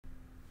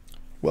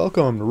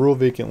Welcome to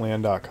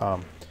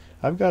RuralVacantLand.com.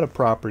 I've got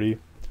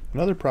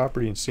another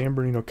property in San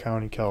Bernardino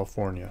County,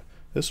 California.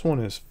 This one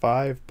is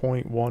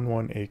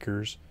 5.11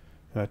 acres,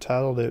 and I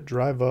titled it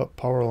Drive Up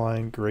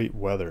Powerline Great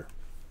Weather.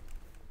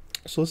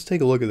 So let's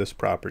take a look at this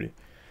property.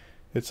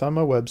 It's on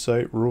my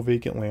website,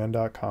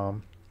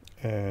 RuralVacantLand.com,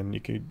 and you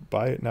can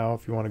buy it now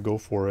if you want to go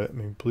for it. I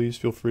mean, please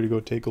feel free to go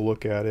take a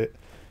look at it.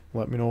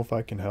 Let me know if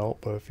I can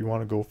help, but if you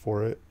want to go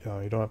for it,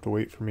 you don't have to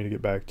wait for me to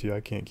get back to you. I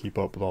can't keep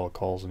up with all the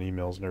calls and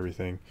emails and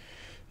everything.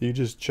 You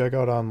just check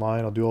out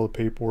online. I'll do all the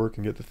paperwork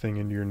and get the thing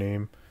into your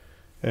name.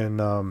 And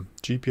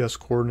GPS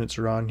coordinates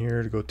are on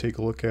here to go take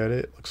a look at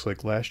it. Looks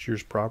like last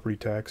year's property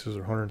taxes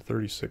are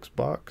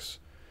 $136.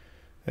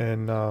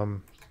 And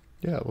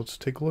yeah, let's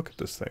take a look at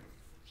this thing.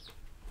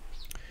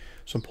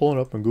 So I'm pulling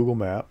up on Google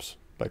Maps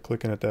by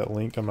clicking at that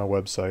link on my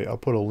website. I'll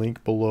put a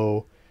link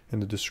below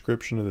in the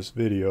description of this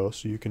video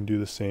so you can do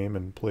the same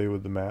and play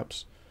with the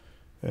maps.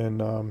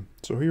 And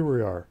so here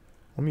we are.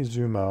 Let me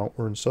zoom out.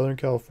 We're in Southern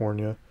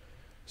California.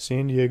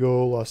 San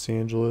Diego, Los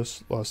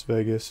Angeles, Las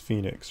Vegas,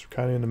 Phoenix. We're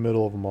kind of in the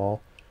middle of them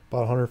all. About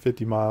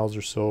 150 miles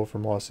or so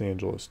from Los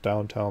Angeles,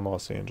 downtown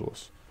Los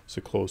Angeles. It's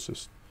the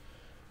closest.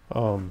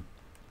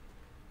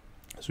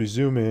 As we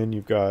zoom in,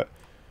 you've got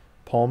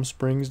Palm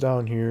Springs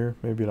down here,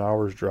 maybe an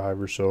hour's drive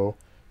or so.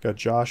 Got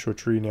Joshua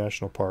Tree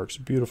National Park. It's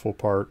a beautiful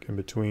park in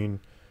between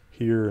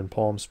here and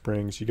Palm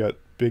Springs. You got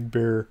Big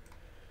Bear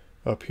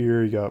up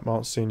here. You got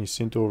Mount San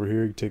Jacinto over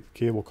here. You take the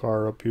cable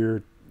car up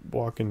here,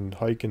 walk and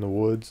hike in the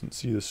woods and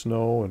see the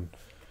snow and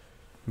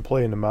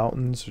play in the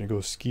mountains and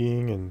go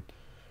skiing, and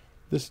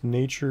this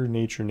nature,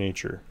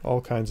 all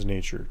kinds of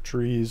nature,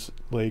 trees,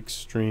 lakes,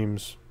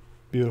 streams,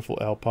 beautiful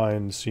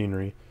alpine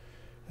scenery.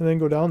 And then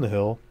go down the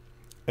hill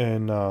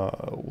and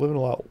live in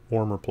a lot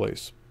warmer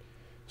place.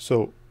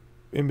 So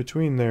in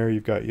between there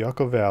you've got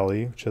Yucca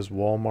Valley, which has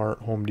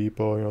Walmart, Home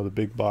Depot, the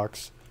big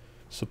box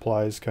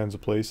supplies kinds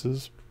of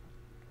places.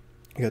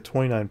 You got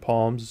 29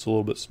 Palms. It's a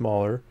little bit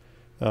smaller.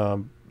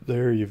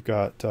 There you've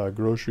got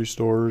grocery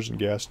stores and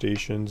gas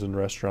stations and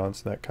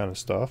restaurants and that kind of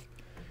stuff,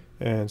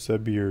 and so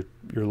that'd be your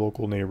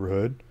local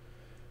neighborhood.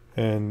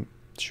 And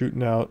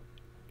shooting out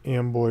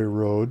Amboy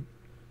Road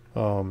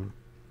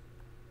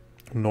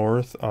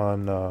north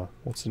on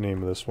what's the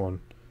name of this one,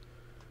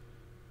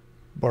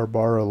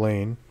 Barbara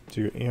Lane.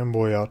 So you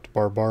Amboy out to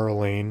Barbara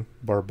Lane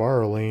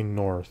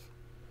north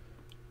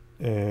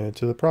and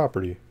to the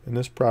property, and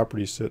this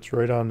property sits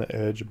right on the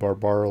edge of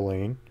Barbara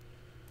Lane.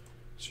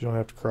 So you don't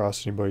have to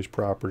cross anybody's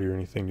property or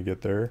anything to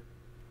get there.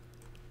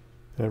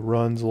 And it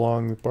runs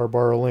along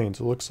Barbara Lane.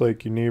 So it looks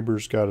like your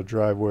neighbor's got a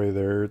driveway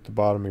there at the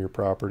bottom of your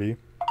property.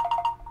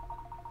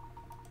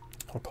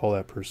 I'll call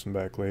that person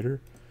back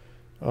later.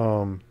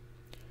 So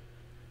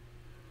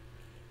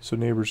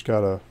neighbor's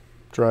got a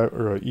drive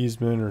or an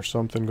easement or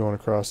something going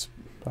across.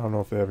 I don't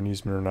know if they have an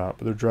easement or not,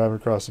 but they're driving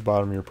across the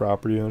bottom of your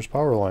property, and there's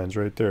power lines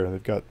right there.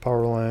 They've got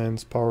power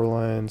lines. There's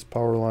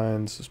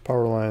power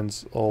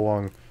lines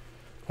all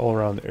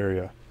around the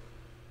area.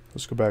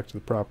 Let's go back to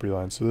the property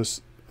line. So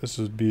this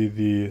would be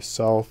the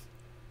south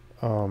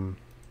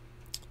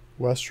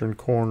western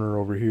corner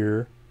over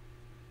here,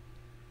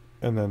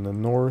 and then the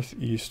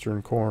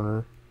northwestern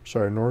corner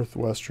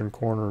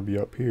would be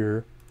up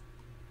here.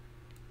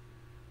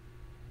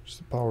 Just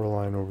the power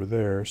line over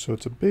there. So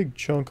it's a big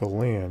chunk of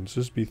land. So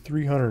this would be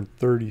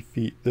 330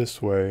 feet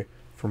this way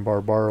from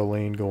Barbara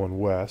Lane going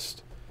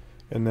west,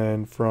 and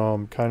then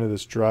from kind of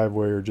this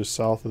driveway or just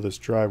south of this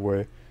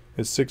driveway,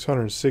 it's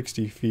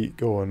 660 feet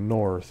going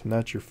north, and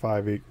that's your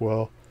 5 acre.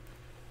 Well,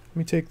 let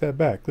me take that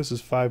back. This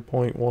is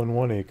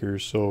 5.11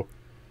 acres, so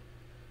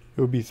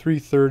it would be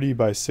 330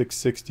 by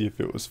 660 if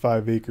it was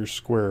 5 acres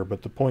square,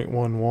 but the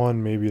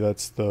 0.11, maybe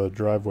that's the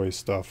driveway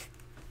stuff.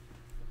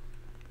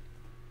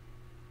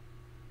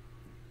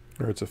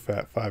 Or it's a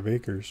fat 5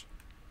 acres.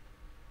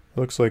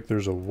 Looks like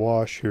there's a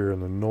wash here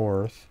in the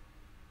north.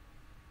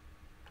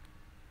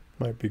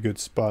 Might be a good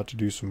spot to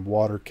do some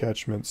water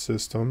catchment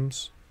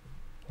systems.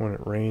 When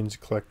it rains,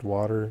 collect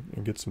water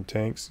and get some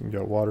tanks and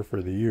get water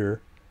for the year.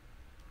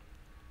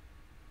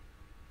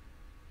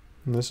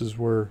 And this is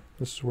where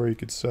you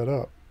could set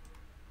up.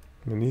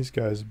 I mean, these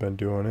guys have been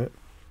doing it.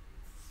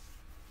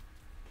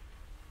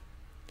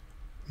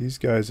 These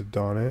guys have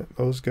done it.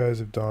 Those guys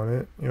have done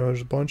it.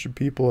 There's a bunch of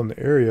people in the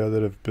area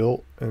that have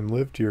built and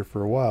lived here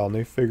for a while, and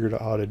they figured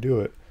out how to do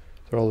it.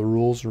 There are all the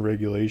rules and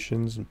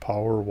regulations and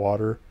power,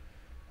 water,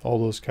 all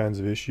those kinds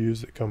of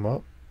issues that come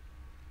up.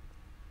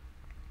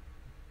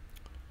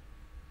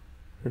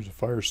 There's a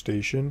fire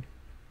station,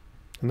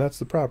 and that's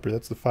the property.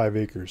 That's the 5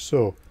 acres.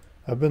 So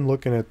I've been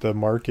looking at the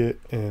market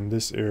in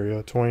this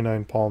area,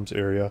 29 Palms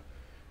area.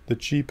 The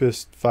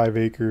cheapest 5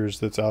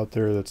 acres that's out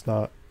there that's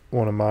not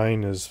one of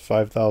mine is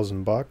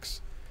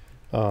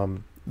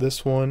 $5,000.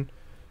 This one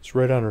is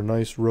right on a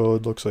nice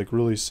road. Looks like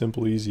really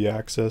simple, easy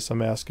access.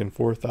 I'm asking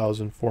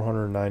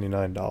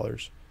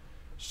 $4,499.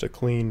 Just a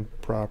clean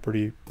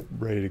property,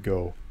 ready to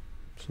go.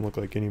 Doesn't look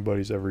like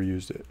anybody's ever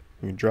used it.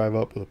 You can drive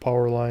up with a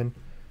power line.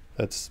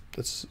 That's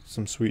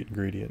some sweet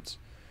ingredients.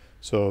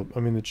 So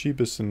I mean, the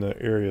cheapest in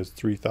the area is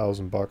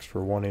 $3,000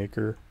 for 1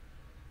 acre.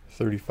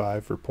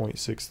 35 for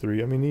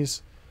 0.63. I mean,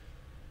 there's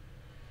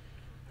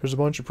a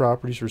bunch of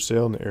properties for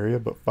sale in the area,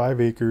 but 5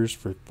 acres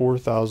for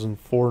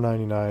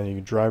 $4,499. You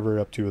can drive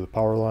right up to with a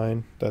power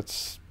line.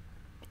 That's,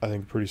 I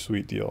think, a pretty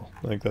sweet deal.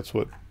 I think that's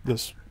what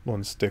this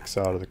one sticks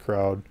out of the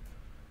crowd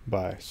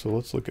by. So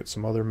let's look at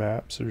some other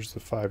maps. There's the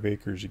 5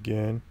 acres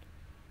again.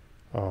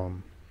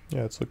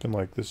 Yeah, it's looking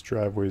like this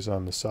driveway is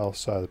on the south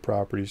side of the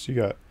property. So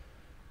you got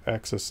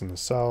access in the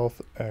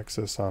south,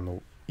 access on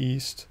the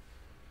east.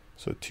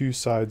 So 2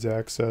 sides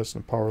access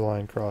and a power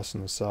line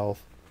crossing the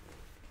south.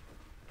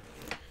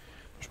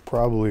 There's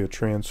probably a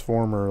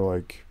transformer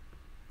like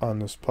on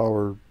this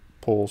power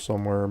pole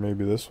somewhere,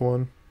 maybe this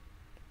one.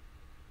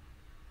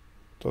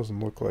 Doesn't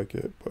look like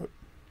it, but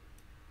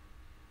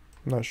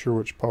I'm not sure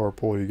which power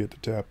pole you get to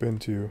tap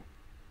into.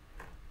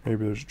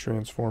 Maybe there's a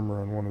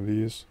transformer on one of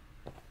these.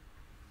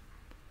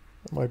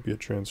 It might be a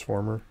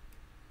transformer.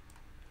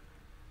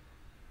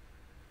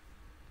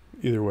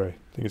 Either way,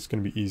 I think it's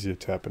going to be easy to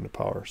tap into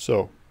power.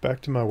 So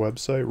back to my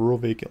website,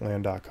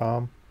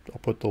 RuralVacantLand.com. I'll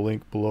put the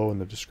link below in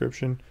the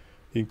description.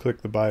 You can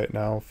click the buy it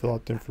now, fill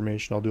out the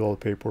information. I'll do all the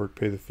paperwork,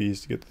 pay the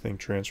fees to get the thing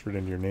transferred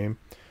into your name.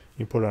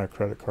 You can put it on a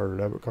credit card or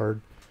debit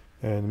card.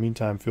 And in the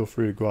meantime, feel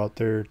free to go out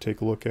there,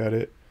 take a look at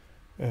it,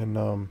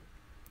 and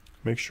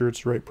make sure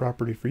it's the right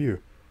property for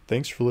you.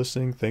 Thanks for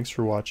listening. Thanks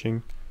for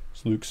watching.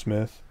 It's Luke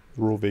Smith,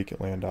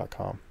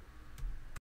 RuralVacantLand.com.